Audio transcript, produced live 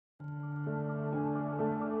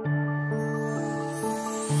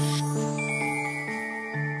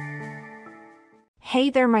Hey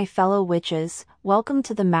there my fellow witches, welcome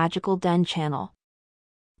to the Magical Den channel.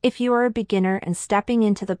 If you are a beginner and stepping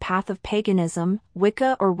into the path of paganism,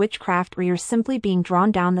 Wicca or witchcraft, or you're simply being drawn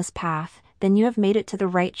down this path, then you have made it to the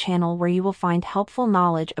right channel where you will find helpful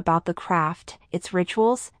knowledge about the craft, its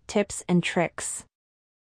rituals, tips and tricks.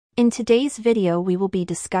 In today's video we will be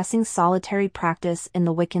discussing solitary practice in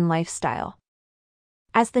the Wiccan lifestyle.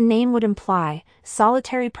 As the name would imply,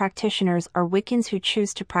 solitary practitioners are Wiccans who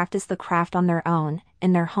choose to practice the craft on their own,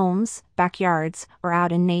 in their homes, backyards, or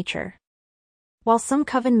out in nature. While some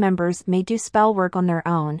coven members may do spell work on their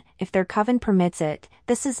own, if their coven permits it,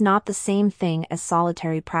 this is not the same thing as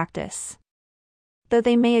solitary practice. Though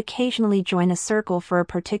they may occasionally join a circle for a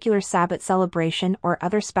particular Sabbath celebration or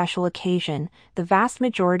other special occasion, the vast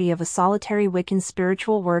majority of a solitary Wiccan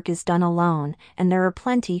spiritual work is done alone, and there are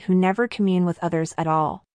plenty who never commune with others at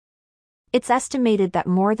all. It's estimated that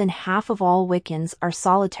more than half of all Wiccans are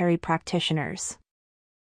solitary practitioners.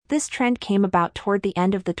 This trend came about toward the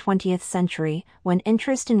end of the 20th century, when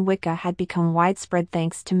interest in Wicca had become widespread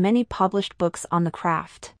thanks to many published books on the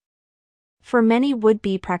craft. For many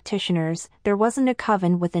would-be practitioners, there wasn't a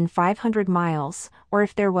coven within 500 miles, or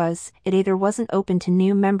if there was, it either wasn't open to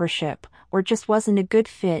new membership, or just wasn't a good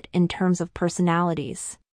fit in terms of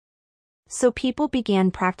personalities. So people began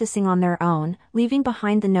practicing on their own, leaving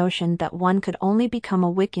behind the notion that one could only become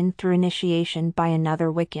a Wiccan through initiation by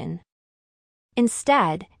another Wiccan.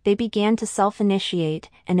 Instead, they began to self-initiate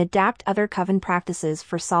and adapt other coven practices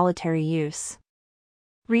for solitary use.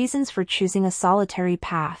 Reasons for choosing a solitary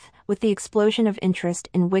path. With the explosion of interest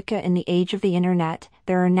in Wicca in the age of the internet,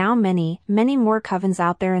 there are now many, many more covens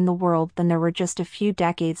out there in the world than there were just a few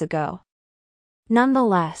decades ago.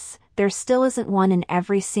 Nonetheless, there still isn't one in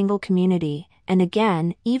every single community, and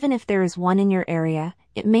again, even if there is one in your area,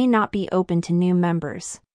 it may not be open to new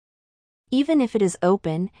members. Even if it is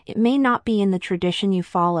open, it may not be in the tradition you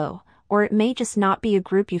follow, or it may just not be a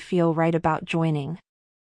group you feel right about joining.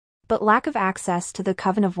 But lack of access to the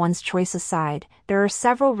coven of one's choice aside, there are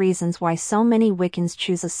several reasons why so many Wiccans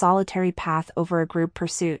choose a solitary path over a group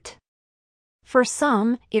pursuit. For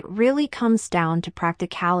some, it really comes down to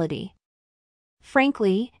practicality.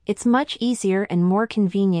 Frankly, it's much easier and more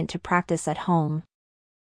convenient to practice at home.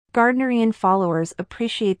 Gardnerian followers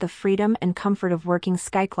appreciate the freedom and comfort of working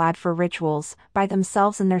skyclad for rituals, by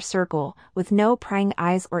themselves in their circle, with no prying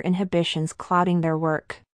eyes or inhibitions clouding their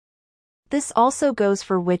work. This also goes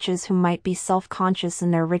for witches who might be self-conscious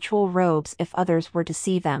in their ritual robes if others were to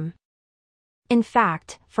see them. In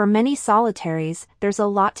fact, for many solitaries, there's a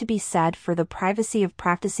lot to be said for the privacy of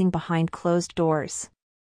practicing behind closed doors.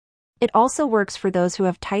 It also works for those who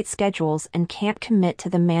have tight schedules and can't commit to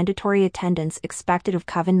the mandatory attendance expected of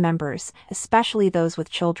coven members, especially those with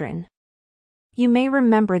children. You may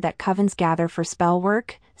remember that covens gather for spell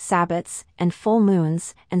work, Sabbaths, and full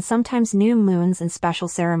moons, and sometimes new moons and special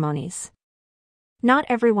ceremonies. Not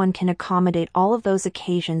everyone can accommodate all of those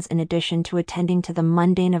occasions in addition to attending to the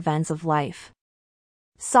mundane events of life.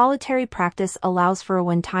 Solitary practice allows for a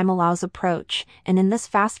when-time-allows approach, and in this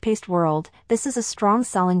fast-paced world, this is a strong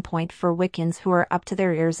selling point for Wiccans who are up to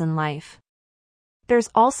their ears in life.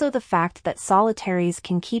 There's also the fact that solitaries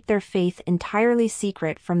can keep their faith entirely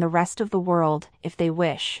secret from the rest of the world, if they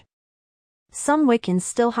wish. Some Wiccans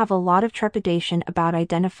still have a lot of trepidation about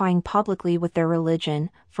identifying publicly with their religion,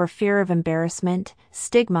 for fear of embarrassment,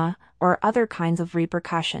 stigma, or other kinds of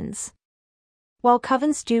repercussions. While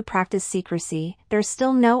covens do practice secrecy, there's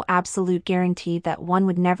still no absolute guarantee that one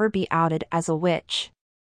would never be outed as a witch.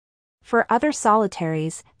 For other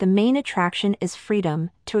solitaries, the main attraction is freedom,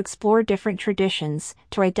 to explore different traditions,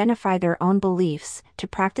 to identify their own beliefs, to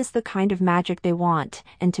practice the kind of magic they want,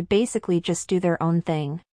 and to basically just do their own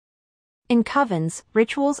thing. In covens,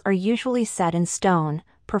 rituals are usually set in stone,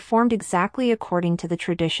 performed exactly according to the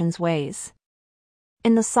tradition's ways.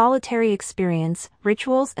 In the solitary experience,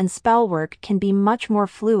 rituals and spell work can be much more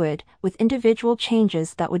fluid, with individual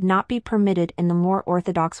changes that would not be permitted in the more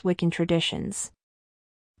orthodox Wiccan traditions.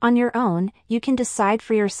 On your own, you can decide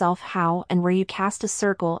for yourself how and where you cast a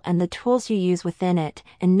circle and the tools you use within it,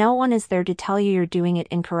 and no one is there to tell you you're doing it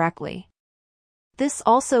incorrectly. This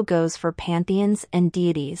also goes for pantheons and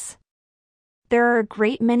deities. There are a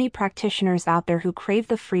great many practitioners out there who crave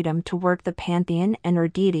the freedom to work the pantheon and/or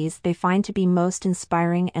deities they find to be most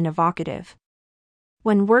inspiring and evocative.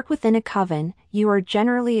 When work within a coven, you are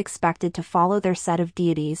generally expected to follow their set of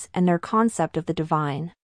deities and their concept of the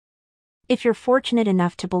divine. If you're fortunate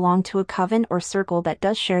enough to belong to a coven or circle that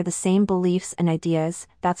does share the same beliefs and ideas,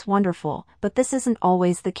 that's wonderful, but this isn't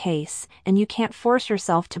always the case, and you can't force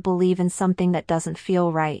yourself to believe in something that doesn't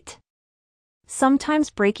feel right. Sometimes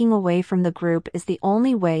breaking away from the group is the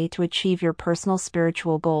only way to achieve your personal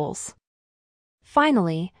spiritual goals.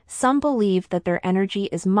 Finally, some believe that their energy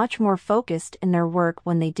is much more focused in their work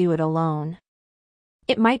when they do it alone.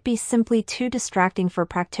 It might be simply too distracting for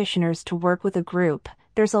practitioners to work with a group.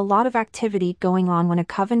 There's a lot of activity going on when a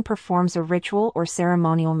coven performs a ritual or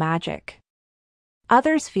ceremonial magic.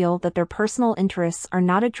 Others feel that their personal interests are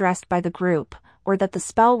not addressed by the group, or that the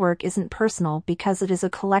spell work isn't personal because it is a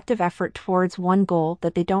collective effort towards one goal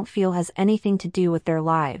that they don't feel has anything to do with their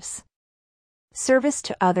lives. Service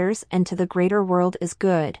to others and to the greater world is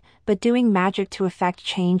good, but doing magic to effect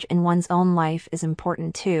change in one's own life is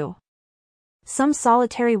important too. Some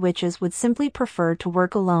solitary witches would simply prefer to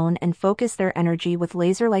work alone and focus their energy with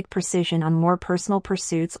laser-like precision on more personal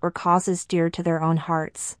pursuits or causes dear to their own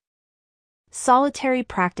hearts. Solitary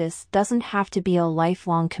practice doesn't have to be a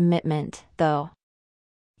lifelong commitment, though.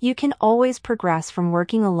 You can always progress from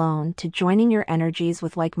working alone to joining your energies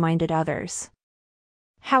with like-minded others.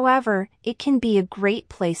 However, it can be a great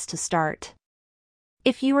place to start.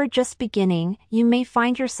 If you are just beginning, you may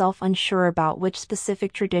find yourself unsure about which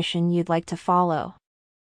specific tradition you'd like to follow.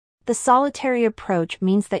 The solitary approach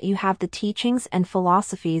means that you have the teachings and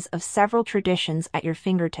philosophies of several traditions at your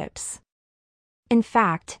fingertips. In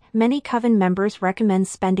fact, many coven members recommend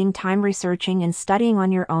spending time researching and studying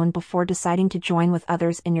on your own before deciding to join with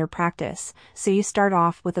others in your practice, so you start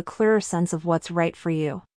off with a clearer sense of what's right for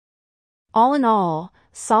you. All in all,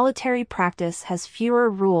 solitary practice has fewer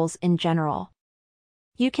rules in general.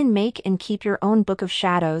 You can make and keep your own book of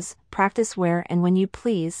shadows, practice where and when you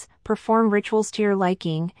please, perform rituals to your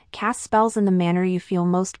liking, cast spells in the manner you feel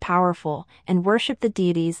most powerful, and worship the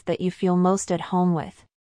deities that you feel most at home with.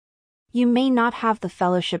 You may not have the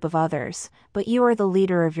fellowship of others, but you are the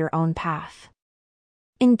leader of your own path.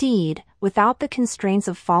 Indeed, without the constraints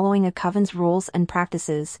of following a coven's rules and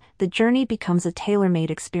practices, the journey becomes a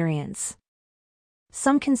tailor-made experience.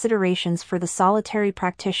 Some considerations for the solitary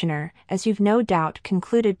practitioner. As you've no doubt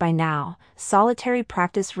concluded by now, solitary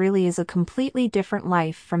practice really is a completely different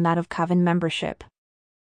life from that of coven membership.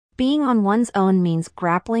 Being on one's own means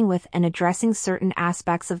grappling with and addressing certain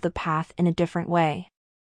aspects of the path in a different way.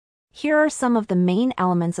 Here are some of the main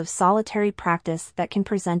elements of solitary practice that can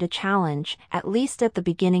present a challenge, at least at the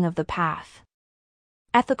beginning of the path.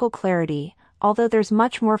 Ethical clarity. Although there's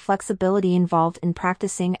much more flexibility involved in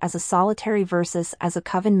practicing as a solitary versus as a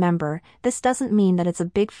coven member, this doesn't mean that it's a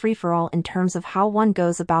big free-for-all in terms of how one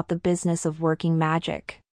goes about the business of working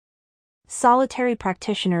magic. Solitary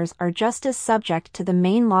practitioners are just as subject to the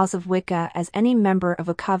main laws of Wicca as any member of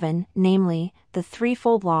a coven, namely, the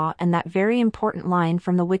threefold law, and that very important line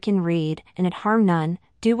from the Wiccan Rede, "And it harm none,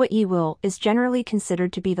 do what ye will," is generally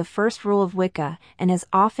considered to be the first rule of Wicca, and has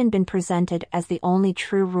often been presented as the only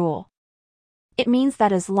true rule. It means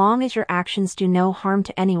that as long as your actions do no harm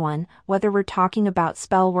to anyone, whether we're talking about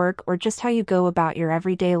spell work or just how you go about your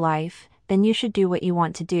everyday life, then you should do what you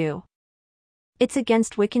want to do. It's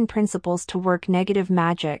against Wiccan principles to work negative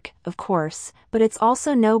magic, of course, but it's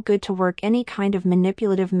also no good to work any kind of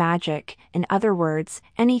manipulative magic, in other words,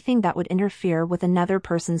 anything that would interfere with another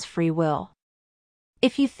person's free will.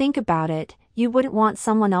 If you think about it, you wouldn't want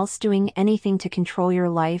someone else doing anything to control your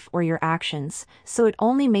life or your actions, so it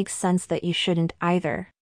only makes sense that you shouldn't either.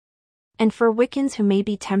 And for Wiccans who may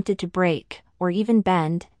be tempted to break, or even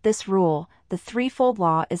bend, this rule, the threefold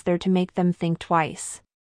law is there to make them think twice.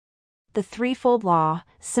 The threefold law,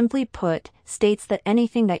 simply put, states that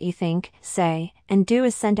anything that you think, say, and do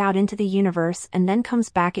is sent out into the universe and then comes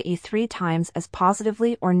back at you 3 times as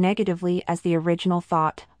positively or negatively as the original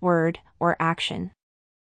thought, word, or action.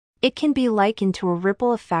 It can be likened to a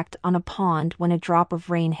ripple effect on a pond when a drop of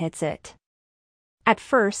rain hits it. At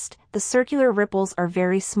first, the circular ripples are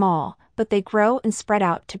very small, but they grow and spread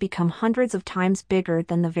out to become hundreds of times bigger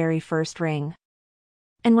than the very first ring.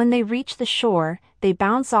 And when they reach the shore, they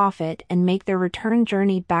bounce off it and make their return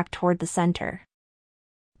journey back toward the center.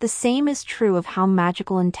 The same is true of how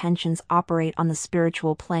magical intentions operate on the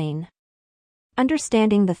spiritual plane.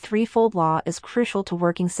 Understanding the threefold law is crucial to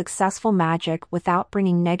working successful magic without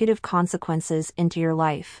bringing negative consequences into your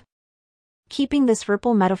life. Keeping this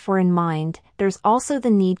ripple metaphor in mind, there's also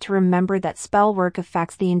the need to remember that spell work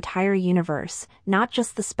affects the entire universe, not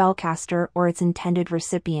just the spellcaster or its intended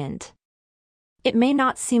recipient. It may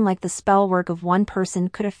not seem like the spell work of one person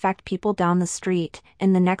could affect people down the street,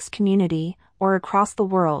 in the next community, or across the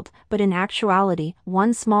world, but in actuality,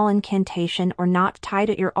 one small incantation or knot tied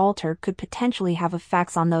at your altar could potentially have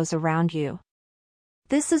effects on those around you.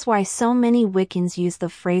 This is why so many Wiccans use the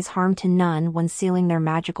phrase "harm to none" when sealing their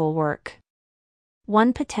magical work.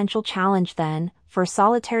 One potential challenge then, for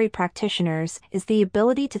solitary practitioners, is the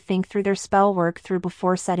ability to think through their spell work through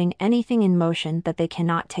before setting anything in motion that they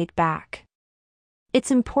cannot take back.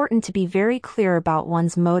 It's important to be very clear about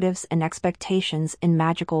one's motives and expectations in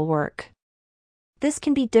magical work. This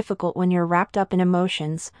can be difficult when you're wrapped up in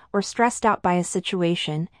emotions or stressed out by a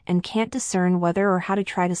situation and can't discern whether or how to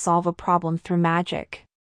try to solve a problem through magic.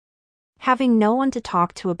 Having no one to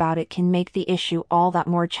talk to about it can make the issue all that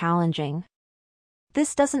more challenging.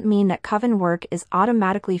 This doesn't mean that coven work is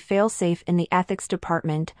automatically fail-safe in the ethics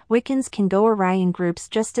department. Wiccans can go awry in groups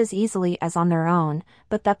just as easily as on their own,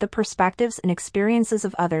 but that the perspectives and experiences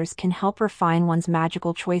of others can help refine one's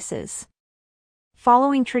magical choices.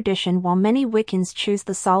 Following tradition, while many Wiccans choose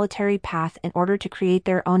the solitary path in order to create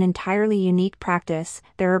their own entirely unique practice,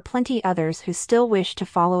 there are plenty others who still wish to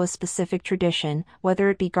follow a specific tradition, whether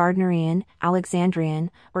it be Gardnerian,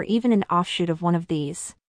 Alexandrian, or even an offshoot of one of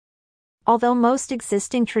these. Although most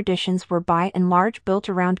existing traditions were by and large built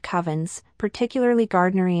around covens, particularly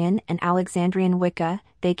Gardnerian and Alexandrian Wicca,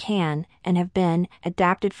 they can, and have been,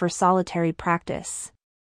 adapted for solitary practice.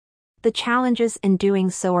 The challenges in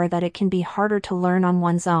doing so are that it can be harder to learn on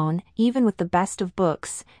one's own, even with the best of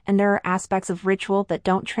books, and there are aspects of ritual that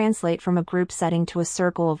don't translate from a group setting to a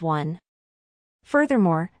circle of one.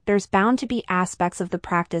 Furthermore, there's bound to be aspects of the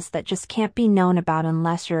practice that just can't be known about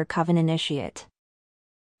unless you're a coven initiate.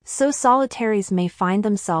 So solitaries may find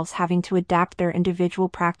themselves having to adapt their individual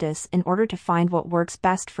practice in order to find what works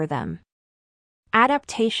best for them.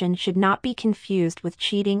 Adaptation should not be confused with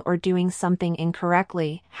cheating or doing something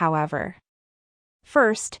incorrectly, however.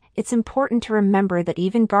 First, it's important to remember that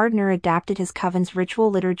even Gardner adapted his coven's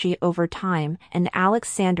ritual liturgy over time, and Alex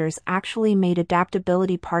Sanders actually made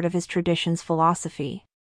adaptability part of his tradition's philosophy.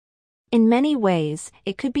 In many ways,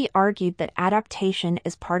 it could be argued that adaptation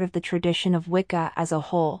is part of the tradition of Wicca as a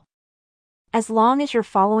whole. As long as you're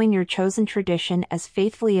following your chosen tradition as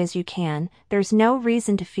faithfully as you can, there's no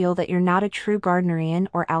reason to feel that you're not a true Gardnerian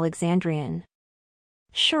or Alexandrian.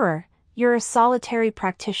 Sure, you're a solitary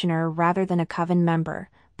practitioner rather than a coven member,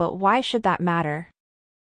 but why should that matter?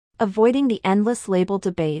 Avoiding the endless label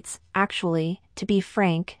debates, actually, to be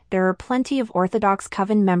frank, there are plenty of Orthodox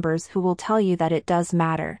coven members who will tell you that it does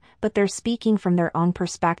matter, but they're speaking from their own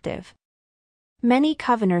perspective. Many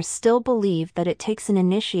coveners still believe that it takes an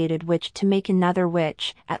initiated witch to make another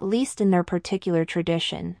witch, at least in their particular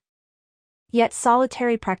tradition. Yet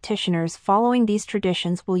solitary practitioners following these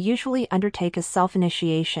traditions will usually undertake a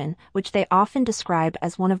self-initiation, which they often describe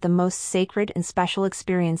as one of the most sacred and special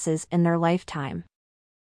experiences in their lifetime.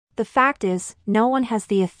 The fact is, no one has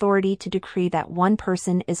the authority to decree that one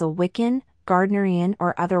person is a Wiccan, Gardnerian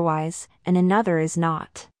or otherwise, and another is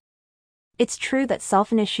not. It's true that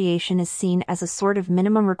self-initiation is seen as a sort of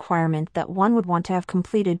minimum requirement that one would want to have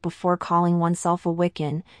completed before calling oneself a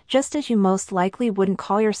Wiccan, just as you most likely wouldn't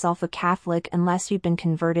call yourself a Catholic unless you'd been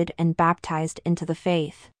converted and baptized into the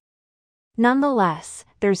faith. Nonetheless,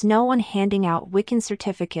 there's no one handing out Wiccan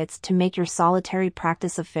certificates to make your solitary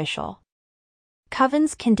practice official.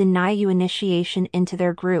 Covens can deny you initiation into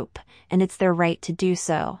their group, and it's their right to do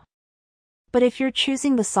so. But if you're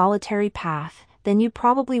choosing the solitary path, then you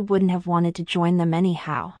probably wouldn't have wanted to join them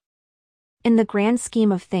anyhow. In the grand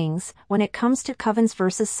scheme of things, when it comes to covens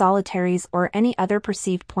versus solitaries or any other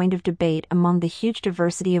perceived point of debate among the huge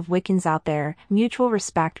diversity of Wiccans out there, mutual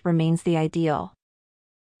respect remains the ideal.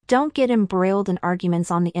 Don't get embroiled in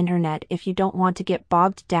arguments on the internet if you don't want to get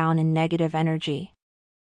bogged down in negative energy.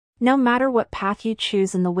 No matter what path you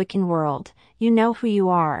choose in the Wiccan world, you know who you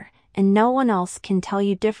are, and no one else can tell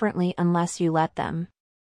you differently unless you let them.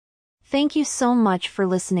 Thank you so much for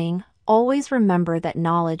listening. Always remember that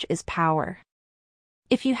knowledge is power.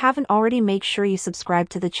 If you haven't already, make sure you subscribe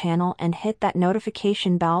to the channel and hit that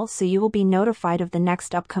notification bell so you will be notified of the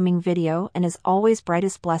next upcoming video, and as always,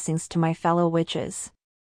 brightest blessings to my fellow witches.